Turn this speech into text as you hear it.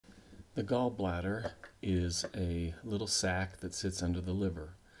The gallbladder is a little sac that sits under the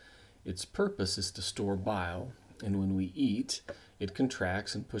liver. Its purpose is to store bile, and when we eat, it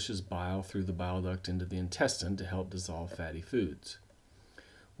contracts and pushes bile through the bile duct into the intestine to help dissolve fatty foods.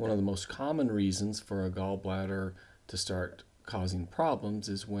 One of the most common reasons for a gallbladder to start causing problems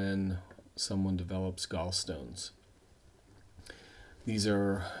is when someone develops gallstones. These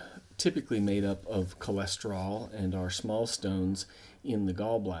are typically made up of cholesterol and are small stones in the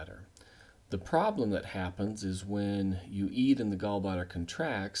gallbladder. The problem that happens is when you eat and the gallbladder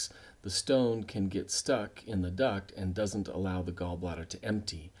contracts, the stone can get stuck in the duct and doesn't allow the gallbladder to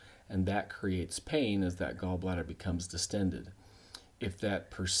empty, and that creates pain as that gallbladder becomes distended. If that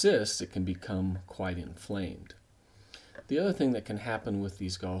persists, it can become quite inflamed. The other thing that can happen with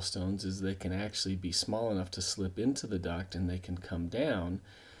these gallstones is they can actually be small enough to slip into the duct, and they can come down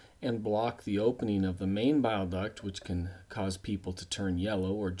and block the opening of the main bile duct, which can cause people to turn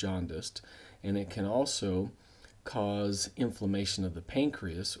yellow or jaundiced, and it can also cause inflammation of the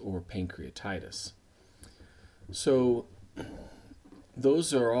pancreas or pancreatitis. So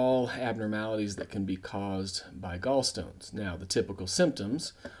those are all abnormalities that can be caused by gallstones. Now, the typical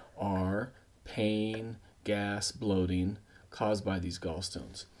symptoms are pain, gas, bloating caused by these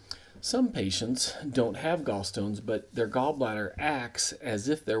gallstones. Some patients don't have gallstones, but their gallbladder acts as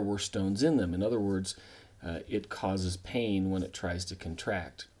if there were stones in them. In other words, it causes pain when it tries to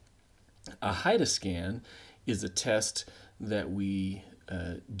contract. A HIDA scan is a test that we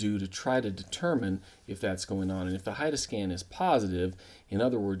do to try to determine if that's going on. And if the HIDA scan is positive, in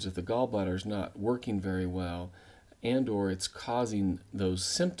other words, if the gallbladder is not working very well and or it's causing those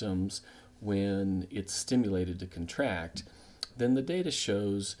symptoms when it's stimulated to contract, then the data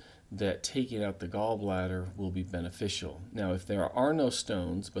shows that taking out the gallbladder will be beneficial. Now, if there are no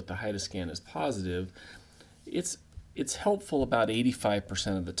stones but the HIDA scan is positive, it's helpful about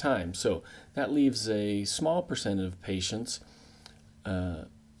 85% of the time. So that leaves a small percentage of patients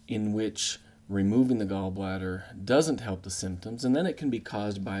in which removing the gallbladder doesn't help the symptoms, and then it can be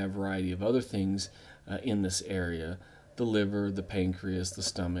caused by a variety of other things in this area: the liver, the pancreas, the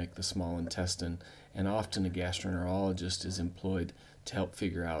stomach, the small intestine, and often a gastroenterologist is employed to help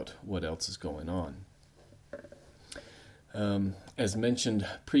figure out what else is going on. As mentioned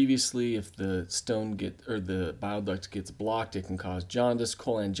previously, if the the bile duct gets blocked, it can cause jaundice.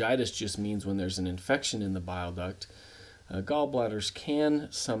 Cholangitis just means when there's an infection in the bile duct. Gallbladders can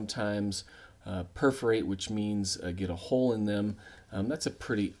sometimes perforate, which means get a hole in them. That's a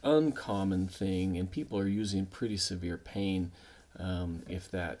pretty uncommon thing, and people are using pretty severe pain if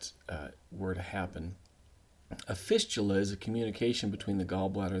that were to happen. A fistula is a communication between the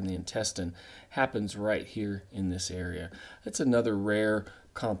gallbladder and the intestine. Happens right here in this area. That's another rare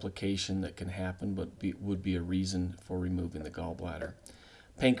complication that can happen, but would be a reason for removing the gallbladder.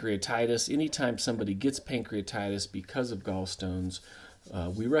 Pancreatitis: anytime somebody gets pancreatitis because of gallstones,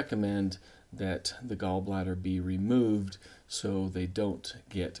 we recommend that the gallbladder be removed so they don't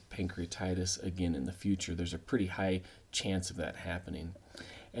get pancreatitis again in the future. There's a pretty high chance of that happening.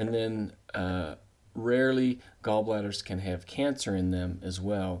 And then rarely, gallbladders can have cancer in them as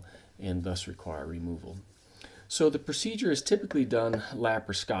well and thus require removal. So the procedure is typically done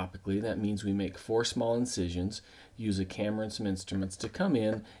laparoscopically. That means we make 4 small incisions, use a camera and some instruments to come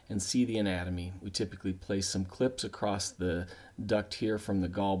in and see the anatomy. We typically place some clips across the duct here from the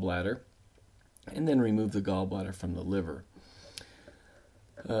gallbladder and then remove the gallbladder from the liver.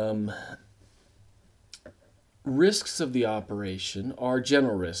 Risks of the operation are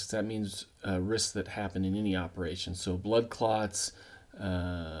general risks. That means risks that happen in any operation. So blood clots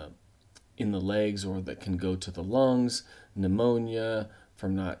in the legs or that can go to the lungs, pneumonia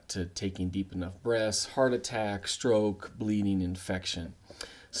from not taking deep enough breaths, heart attack, stroke, bleeding, infection.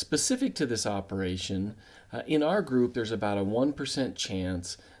 Specific to this operation, in our group there's about a 1%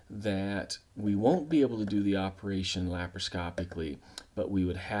 chance that we won't be able to do the operation laparoscopically, but we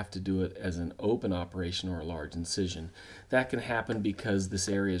would have to do it as an open operation or a large incision. That can happen because this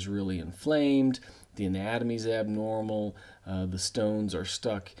area is really inflamed, the anatomy is abnormal, the stones are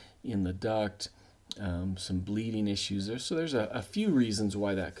stuck in the duct, some bleeding issues there. So there's a few reasons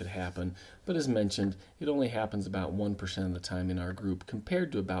why that could happen, but as mentioned, it only happens about 1% of the time in our group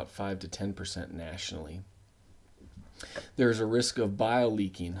compared to about 5 to 10% nationally. There's a risk of bile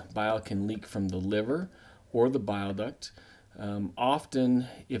leaking. Bile can leak from the liver or the bile duct. Often,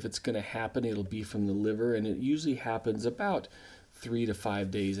 if it's going to happen, it'll be from the liver, and it usually happens about 3 to 5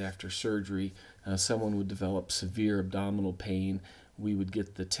 days after surgery. Someone would develop severe abdominal pain. We would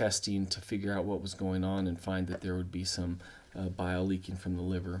get the testing to figure out what was going on and find that there would be some bile leaking from the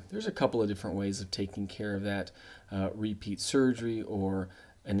liver. There's a couple of different ways of taking care of that: repeat surgery or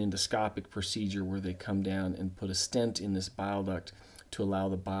an endoscopic procedure where they come down and put a stent in this bile duct to allow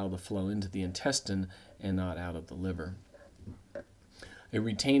the bile to flow into the intestine and not out of the liver. A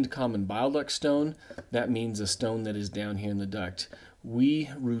retained common bile duct stone, that means a stone that is down here in the duct. We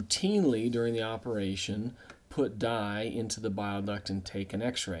routinely, during the operation, put dye into the bile duct and take an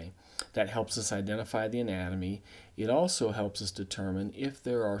x-ray. That helps us identify the anatomy. It also helps us determine if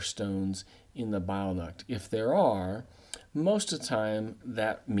there are stones in the bile duct. If there are, most of the time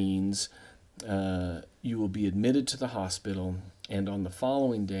that means you will be admitted to the hospital, and on the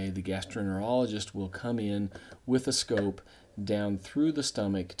following day the gastroenterologist will come in with a scope down through the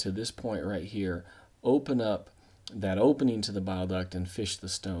stomach to this point right here, open up that opening to the bile duct and fish the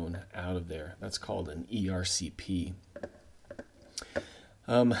stone out of there. That's called an ERCP.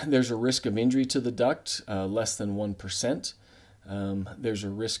 There's a risk of injury to the duct, less than 1%. There's a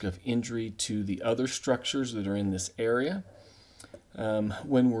risk of injury to the other structures that are in this area.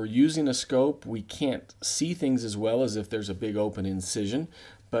 When we're using a scope, we can't see things as well as if there's a big open incision,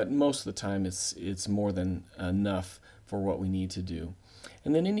 but most of the time it's more than enough for what we need to do.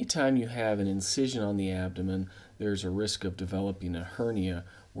 And then anytime you have an incision on the abdomen, there's a risk of developing a hernia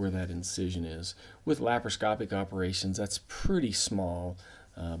where that incision is. With laparoscopic operations, that's pretty small,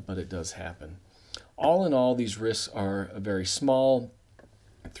 but it does happen. All in all, these risks are very small,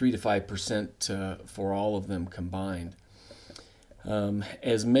 3 to 5% for all of them combined.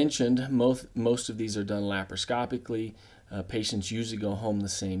 As mentioned, most of these are done laparoscopically. Patients usually go home the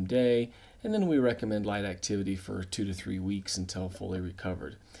same day, and then we recommend light activity for 2 to 3 weeks until fully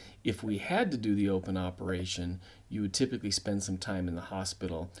recovered. If we had to do the open operation, you would typically spend some time in the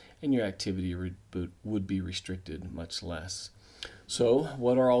hospital, and your activity would be restricted much less. So,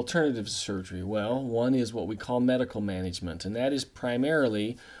 what are alternatives to surgery? Well, one is what we call medical management, and that is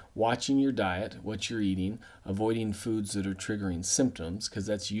primarily watching your diet, what you're eating, avoiding foods that are triggering symptoms, because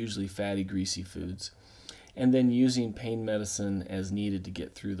that's usually fatty, greasy foods, and then using pain medicine as needed to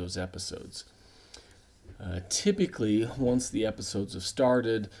get through those episodes. Typically, once the episodes have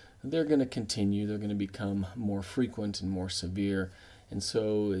started, they're going to continue, they're going to become more frequent and more severe, and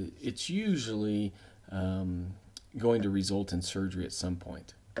so it's usually going to result in surgery at some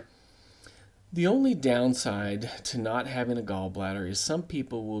point. The only downside to not having a gallbladder is some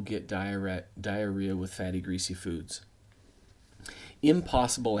people will get diarrhea with fatty, greasy foods.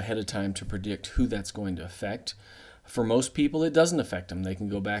 Impossible ahead of time to predict who that's going to affect. For most people, it doesn't affect them. They can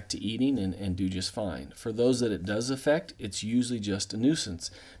go back to eating and do just fine. For those that it does affect, it's usually just a nuisance,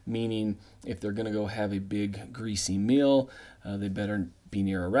 meaning if they're going to go have a big, greasy meal, they better be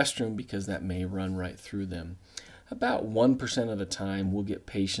near a restroom because that may run right through them. About 1% of the time, we'll get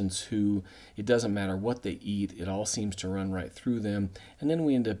patients who, it doesn't matter what they eat, it all seems to run right through them, and then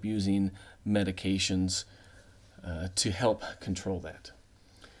we end up using medications to help control that.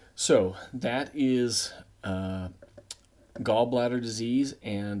 So that is gallbladder disease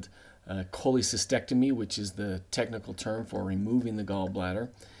and cholecystectomy, which is the technical term for removing the gallbladder.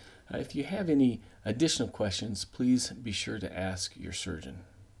 If you have any additional questions, please be sure to ask your surgeon.